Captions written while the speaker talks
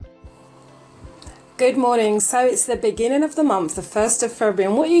Good morning. So it's the beginning of the month, the 1st of February.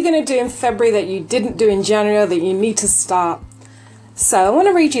 And what are you going to do in February that you didn't do in January that you need to start? So I want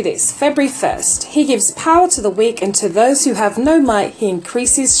to read you this. February 1st. He gives power to the weak, and to those who have no might, he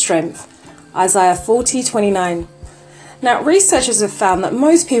increases strength. Isaiah 40:29. Now, researchers have found that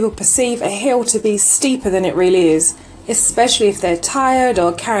most people perceive a hill to be steeper than it really is, especially if they're tired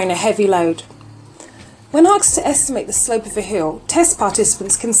or carrying a heavy load. When asked to estimate the slope of a hill, test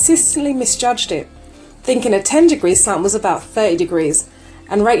participants consistently misjudged it, thinking a 10-degree slant was about 30 degrees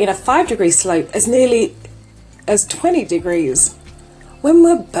and rating a 5-degree slope as nearly as 20 degrees. When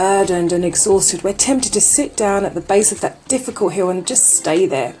we're burdened and exhausted, we're tempted to sit down at the base of that difficult hill and just stay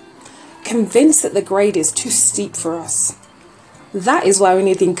there, convinced that the grade is too steep for us. That is why we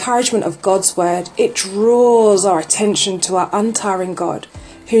need the encouragement of God's word. It draws our attention to our untiring God,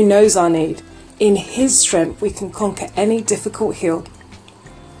 who knows our need. In his strength, we can conquer any difficult hill.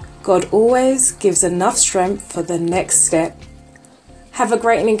 God always gives enough strength for the next step. Have a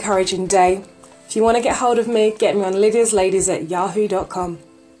great and encouraging day. If you want to get hold of me, get me on lydiasladies@yahoo.com.